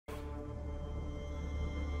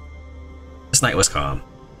This night was calm.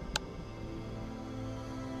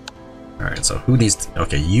 Alright, so who needs to,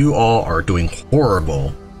 okay, you all are doing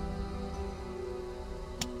horrible.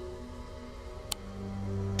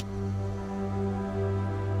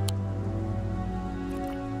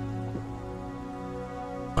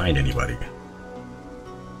 Find anybody.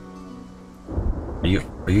 Are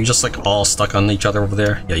you just like all stuck on each other over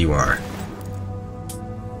there? Yeah, you are.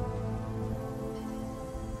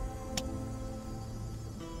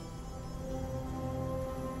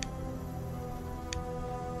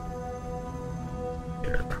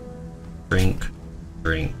 Here. Drink.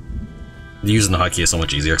 Using the hotkey is so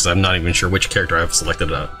much easier because I'm not even sure which character I've selected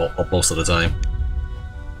most of the time.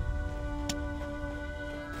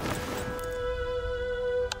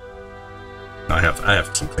 I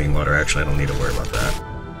have some clean water, actually. I don't need to worry about that.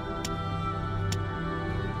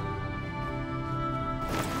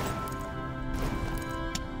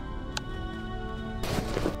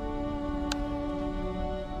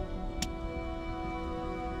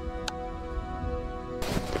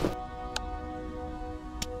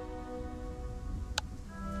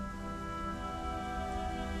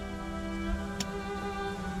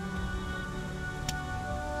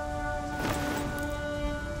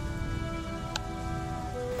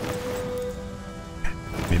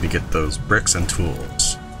 Maybe get those bricks and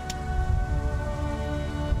tools.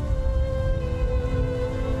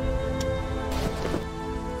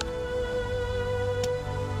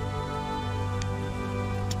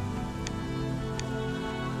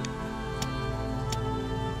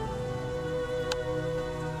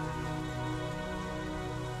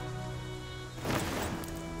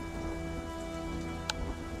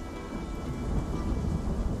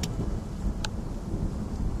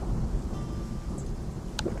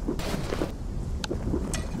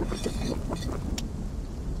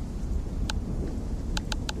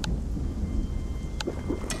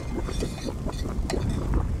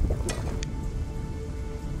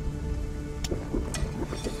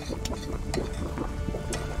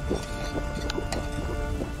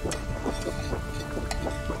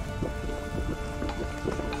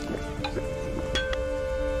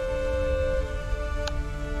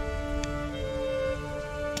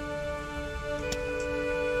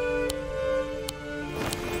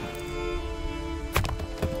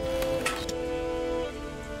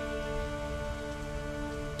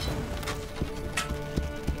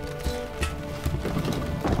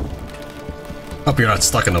 Hope you're not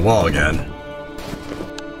stuck in the wall again.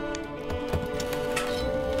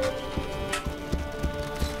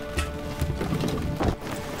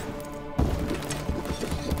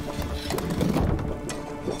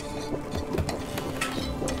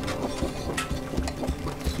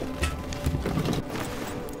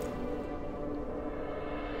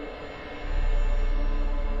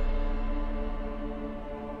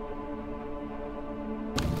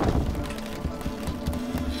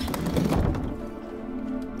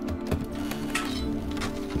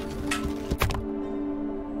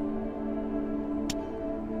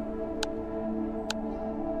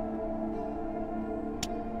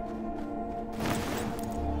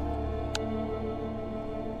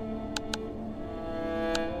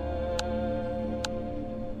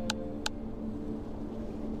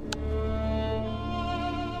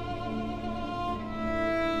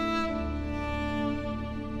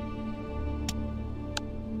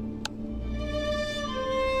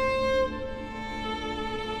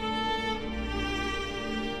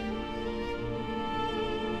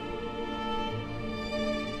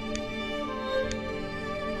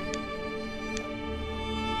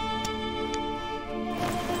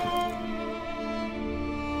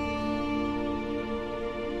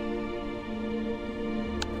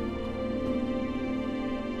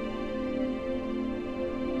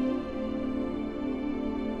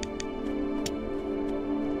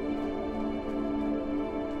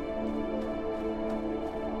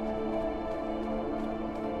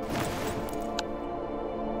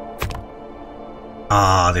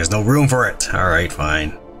 Ah, there's no room for it. Alright,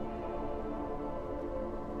 fine.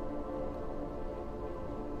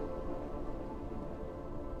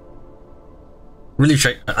 Really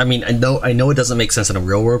try. I mean, I know it doesn't make sense in a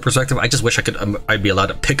real world perspective. I just wish I could. I'd be allowed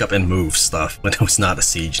to pick up and move stuff when it was not a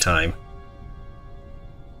siege time.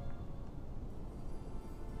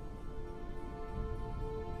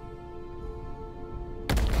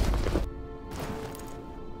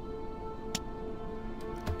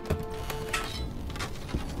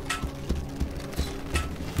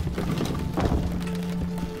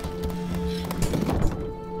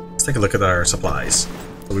 Let's take a look at our supplies.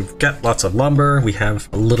 So we've got lots of lumber, we have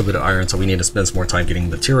a little bit of iron, so we need to spend some more time getting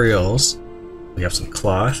materials. We have some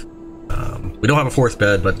cloth. We don't have a fourth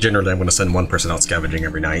bed, but generally I'm going to send one person out scavenging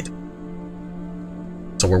every night.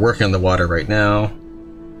 So we're working on the water right now.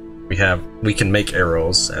 We can make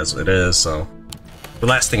arrows as it is, so the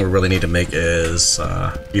last thing we really need to make is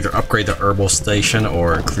either upgrade the herbal station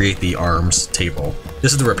or create the arms table.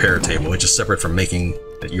 This is the repair table, which is separate from making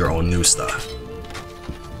your own new stuff.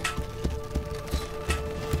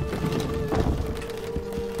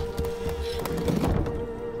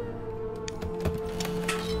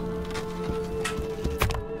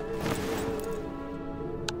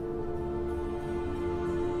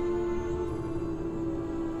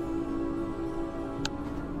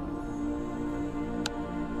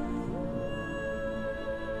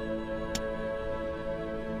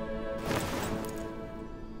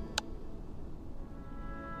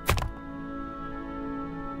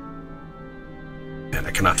 And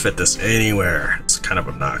I cannot fit this anywhere. It's kind of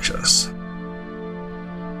obnoxious.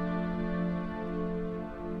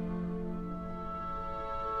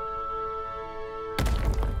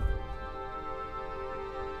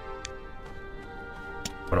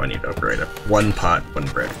 What do I need to upgrade it? One pot, one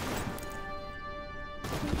brick.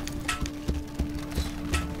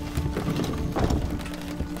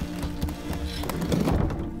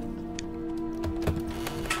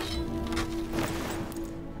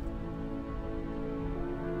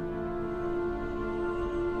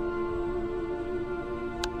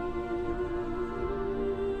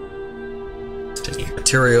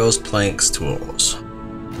 Materials, planks, tools.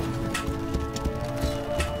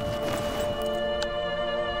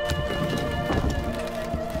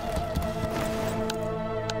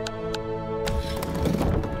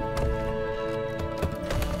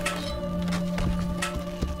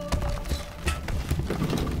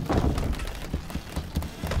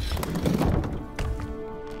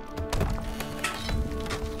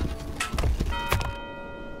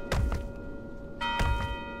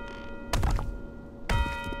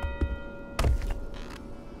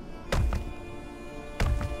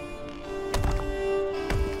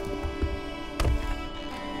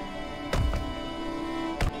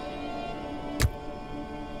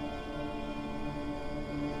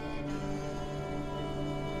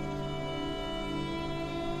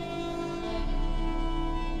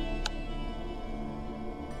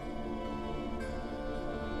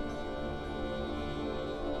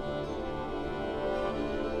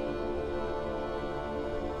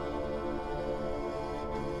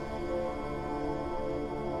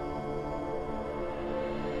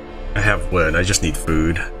 I have wood, I just need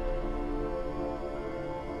food.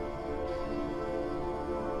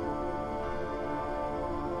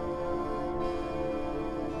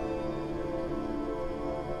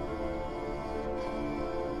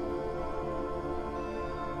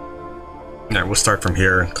 Alright, we'll start from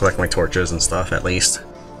here, collect my torches and stuff at least.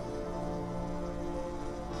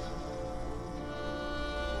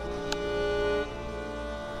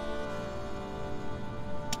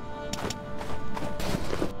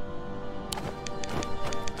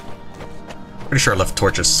 Pretty sure I left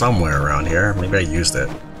torches somewhere around here. Maybe I used it.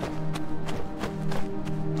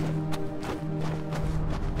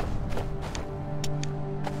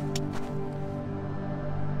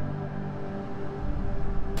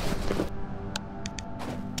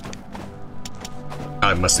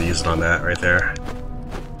 I must have used it on that right there.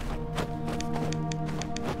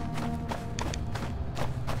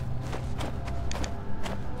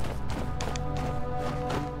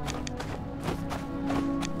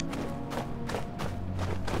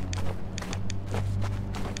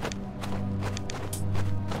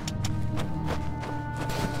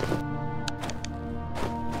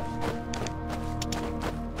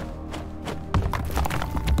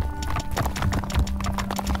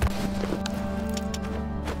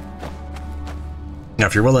 Now,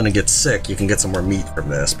 if you're willing to get sick, you can get some more meat from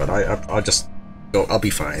this, but I'll just go, I'll be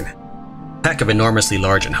fine. A pack of enormously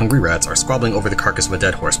large and hungry rats are squabbling over the carcass of a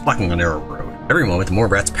dead horse, blocking a narrow road. Every moment, more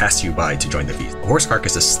rats pass you by to join the feast. The horse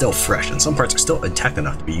carcass is still fresh, and some parts are still intact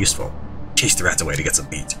enough to be useful. Chase the rats away to get some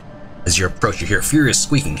meat. As you approach, you hear furious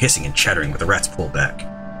squeaking, hissing, and chattering with the rats pulled back.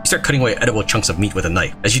 You start cutting away edible chunks of meat with a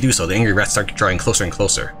knife. As you do so, the angry rats start drawing closer and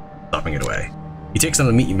closer, stopping it away. You take some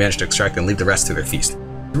of the meat you managed to extract and leave the rats to their feast.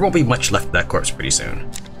 There won't be much left of that corpse pretty soon.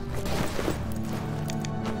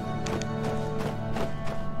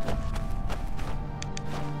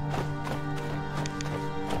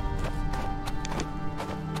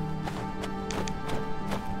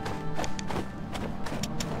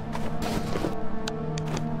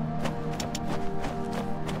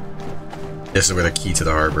 This is where the key to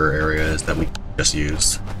the harbor area is that we just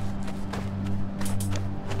used.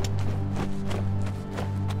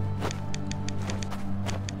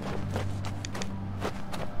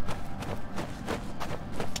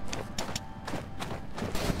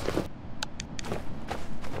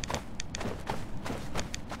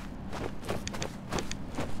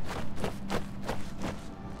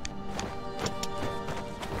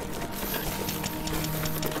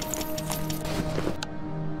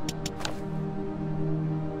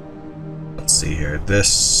 see here.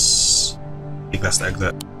 This... I think that's the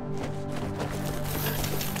exit.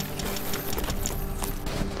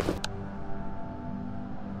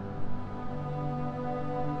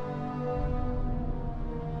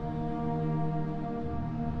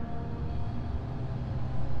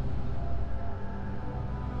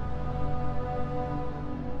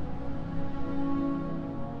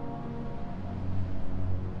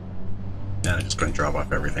 Yeah, I'm just going to drop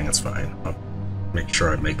off everything, it's fine. I'll make sure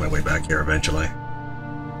I make my way back here eventually.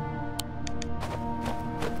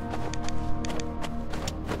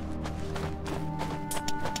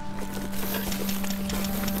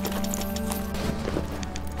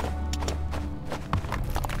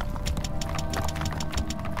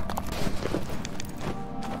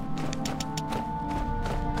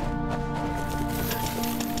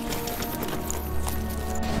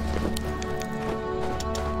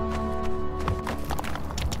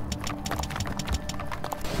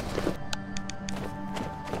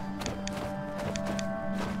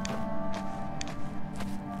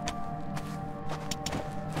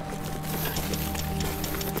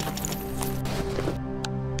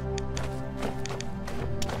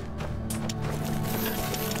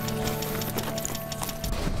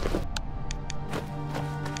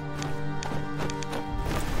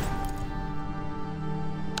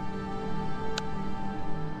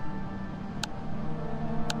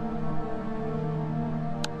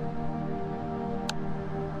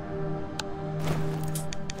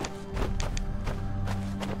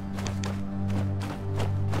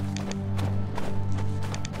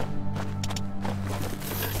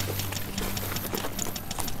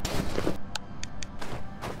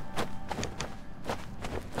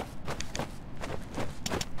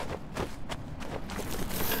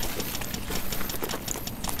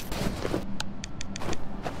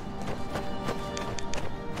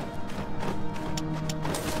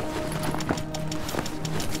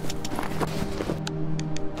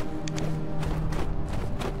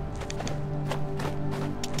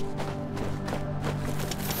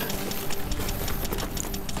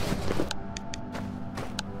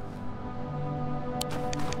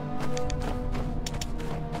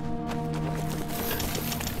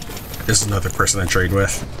 This is another person I trade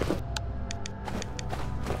with.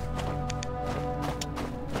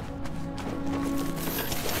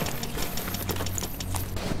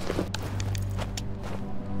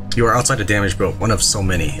 You are outside a damaged boat, one of so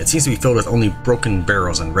many. It seems to be filled with only broken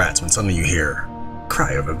barrels and rats when suddenly you hear the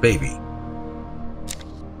cry of a baby.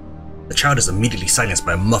 The child is immediately silenced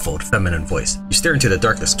by a muffled, feminine voice. You stare into the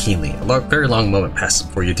darkness keenly. A very long moment passes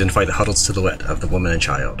before you identify the huddled silhouette of the woman and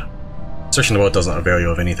child. Searching the boat doesn't avail you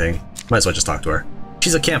of anything. Might as well just talk to her.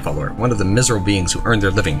 She's a camp follower, one of the miserable beings who earned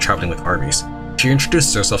their living traveling with armies. She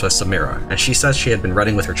introduces herself as Semera, and she says she had been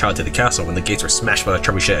riding with her child to the castle when the gates were smashed by a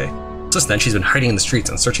trebuchet. Since then, she's been hiding in the streets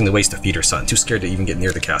and searching the ways to feed her son, too scared to even get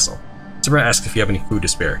near the castle. Semera asks if you have any food to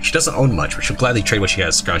spare. She doesn't own much, but she'll gladly trade what she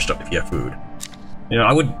has scrounged up if you have food. You know,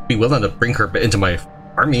 I would be willing to bring her into my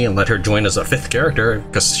army and let her join as a 5th character,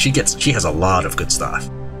 because she has a lot of good stuff.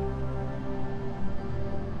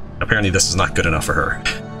 Apparently this is not good enough for her.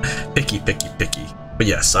 Picky, picky, picky. But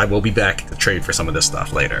yes, I will be back to trade for some of this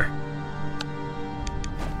stuff later.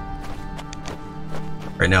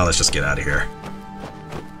 Right now, let's just get out of here.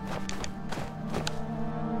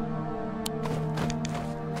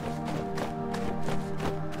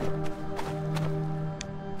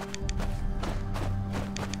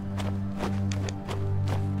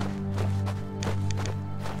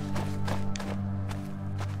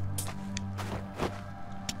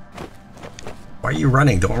 Why are you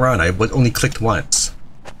running? Don't run. I only clicked once.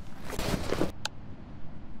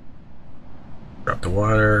 Drop the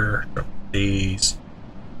water. Drop these.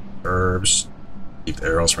 Herbs. Keep the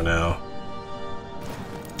arrows for now.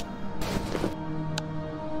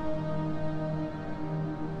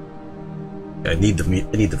 I need the meat.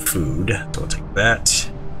 I need the food. So I'll take that.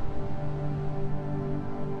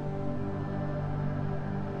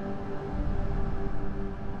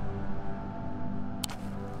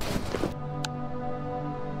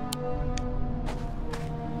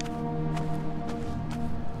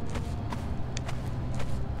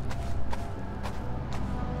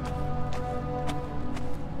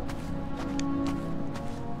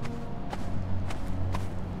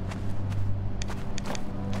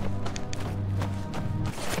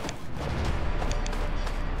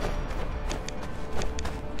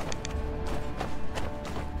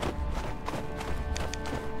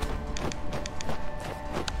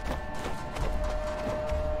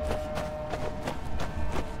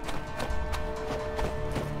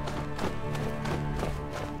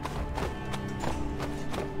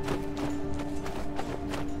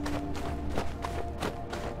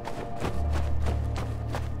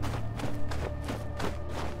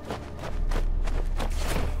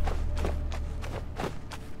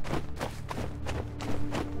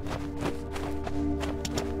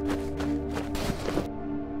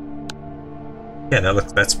 Yeah,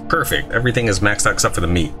 that's perfect. Everything is maxed out except for the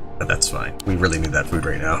meat, but that's fine. We really need that food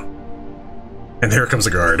right now. And there comes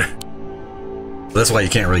a guard. So that's why you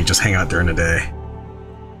can't really just hang out during the day.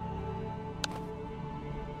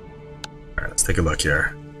 Alright, let's take a look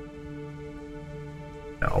here.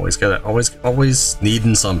 Yeah, always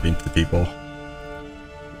needing something to people.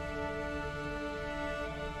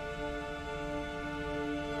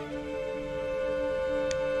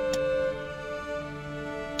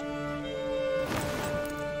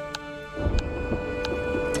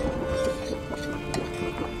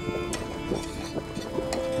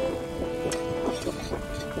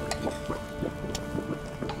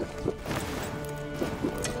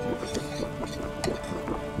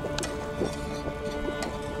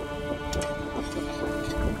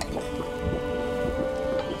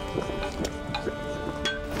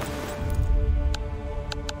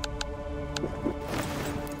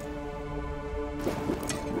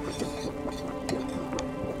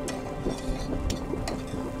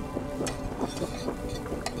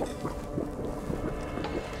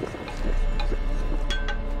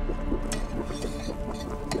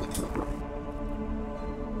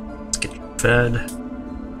 Fed.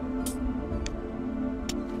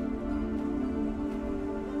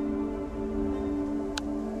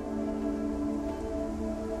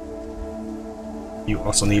 You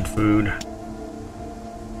also need food.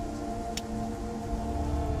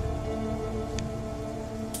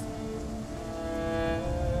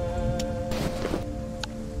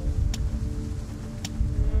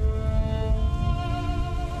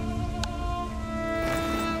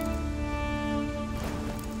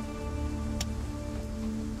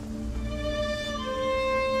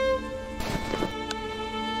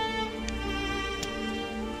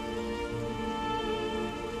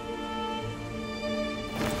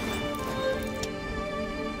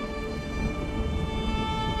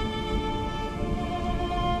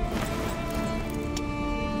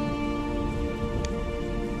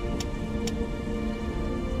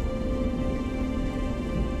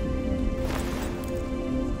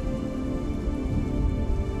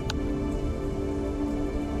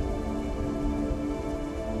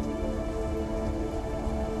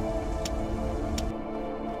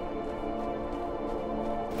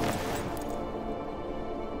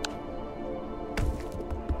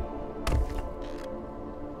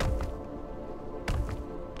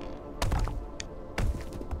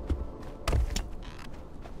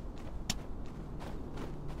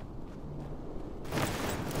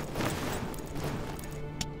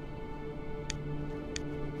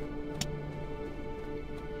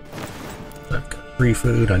 Free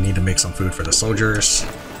food. I need to make some food for the soldiers.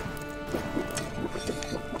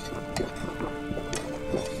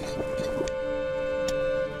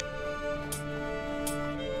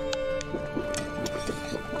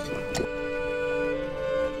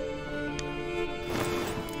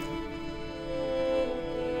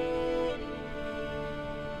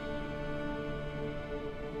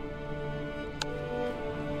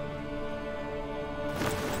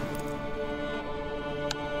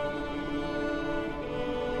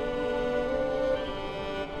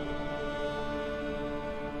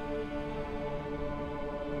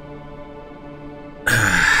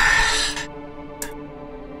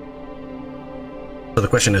 So the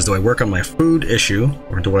question is, do I work on my food issue,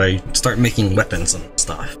 or do I start making weapons and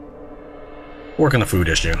stuff? Work on the food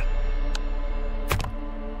issue.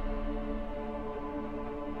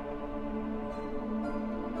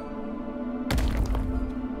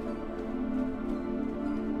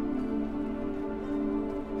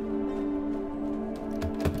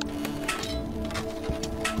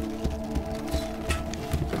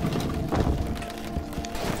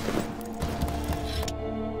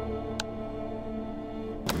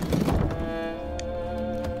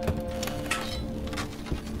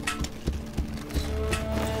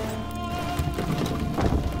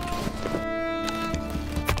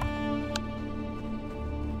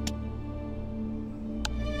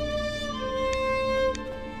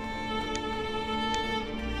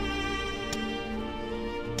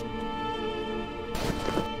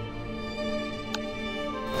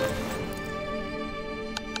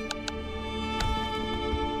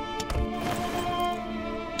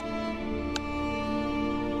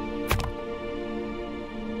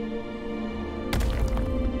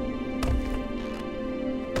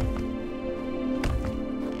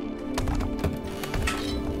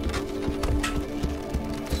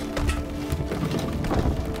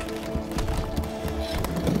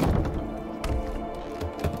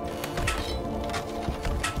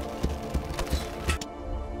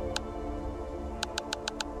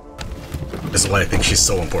 This is why I think she's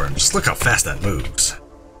so important. Just look how fast that moves.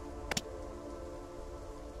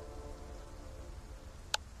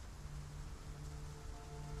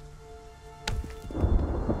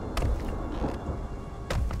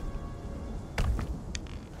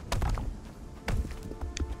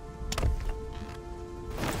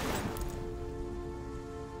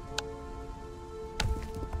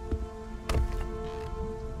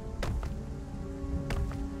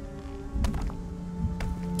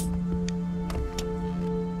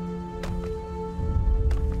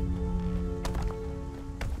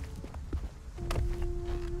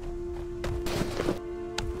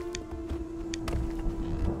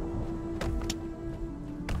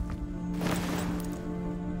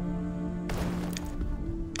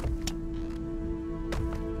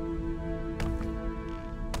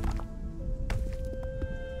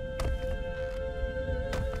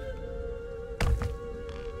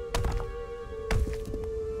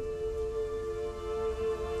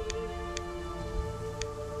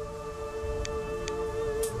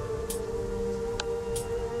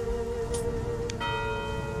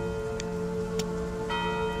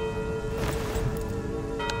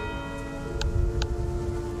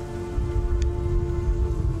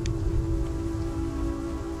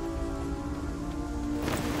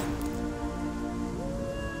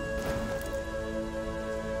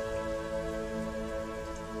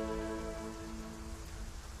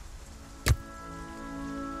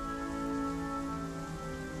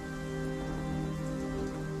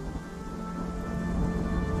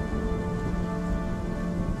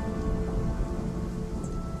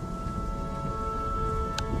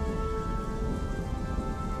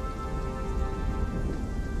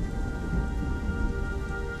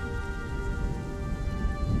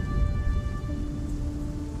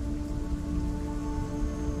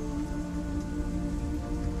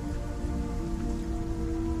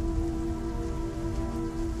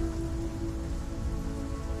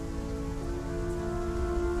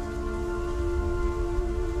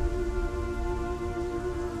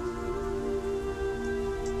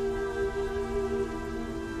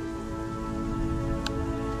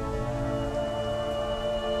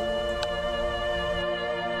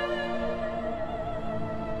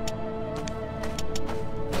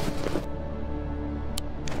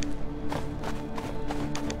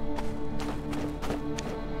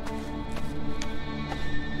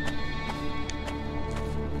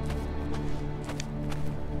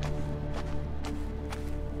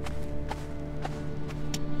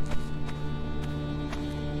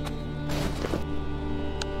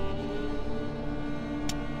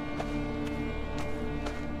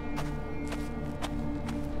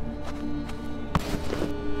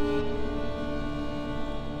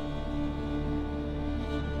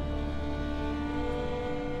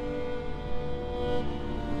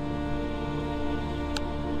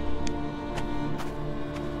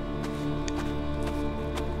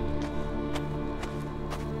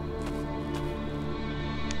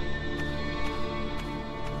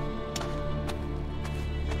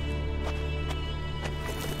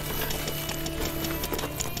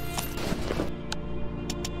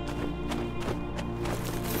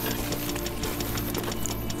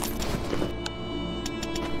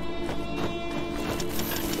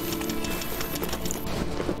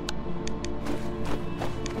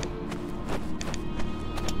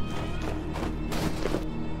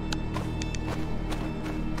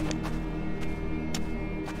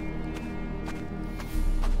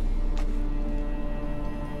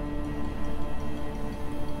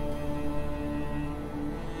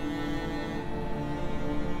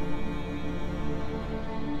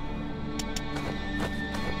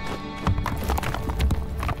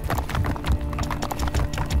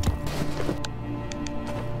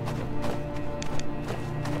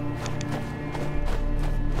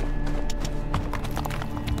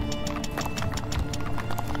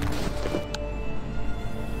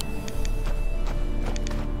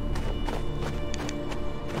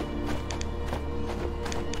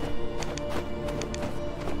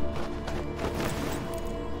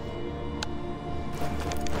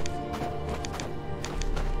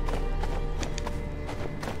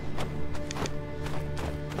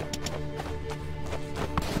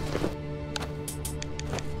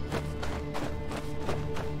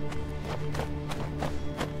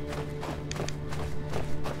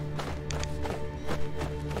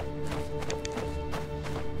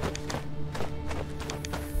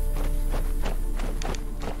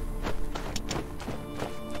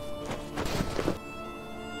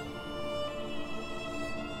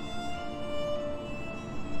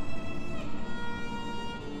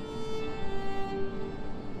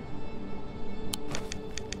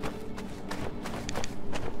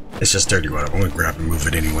 It's just dirty water. I'm gonna grab and move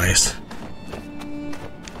it anyways.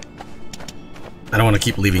 I don't want to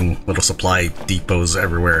keep leaving little supply depots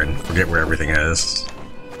everywhere and forget where everything is.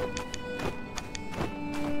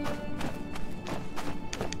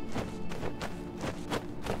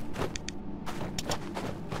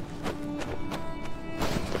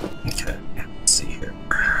 Okay, let's see here.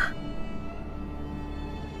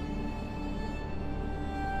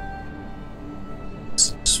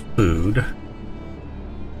 This is food.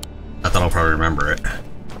 I thought I'll probably remember it.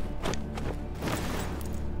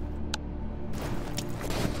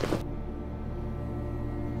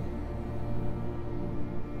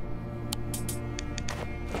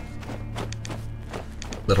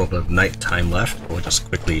 Little bit of night time left. We'll just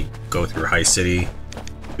quickly go through High City,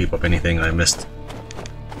 sweep up anything I missed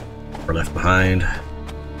or left behind.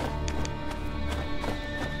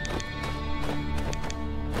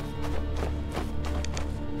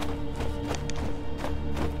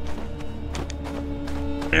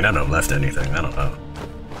 And I don't left anything. I don't know.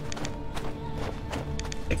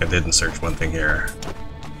 I think I didn't search one thing here.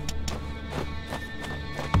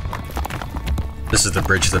 This is the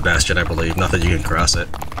bridge to the Bastion, I believe. Not that you can cross it.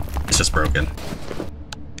 It's just broken.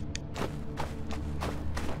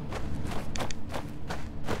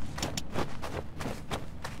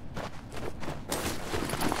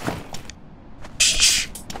 Shh!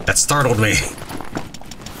 That startled me.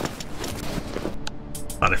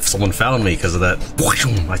 Thought if someone found me because of that.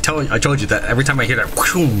 I told you that every time I hear that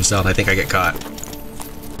sound, I think I get caught.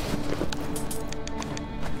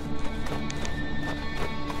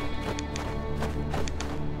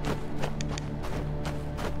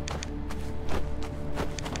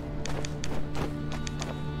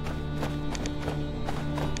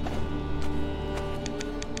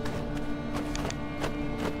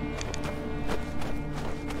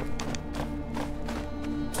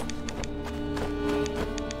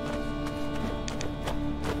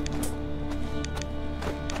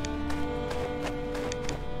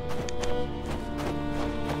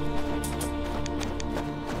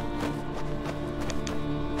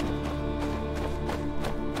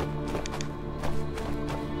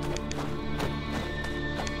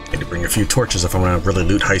 Bring a few torches if I want to really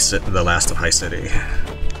loot the last of High City.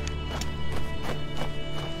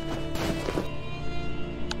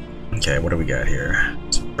 Okay, what do we got here?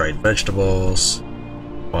 Some dried vegetables,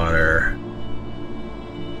 water.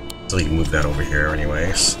 So you can move that over here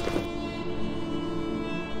anyways.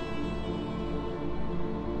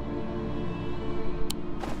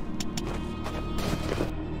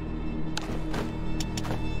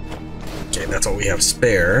 Okay, that's all we have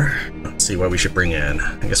spare. Let's see what we should bring in.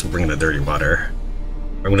 I guess we'll bring in the dirty water.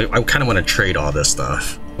 I kind of want to trade all this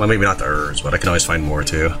stuff. Well, maybe not the herbs, but I can always find more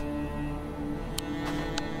too.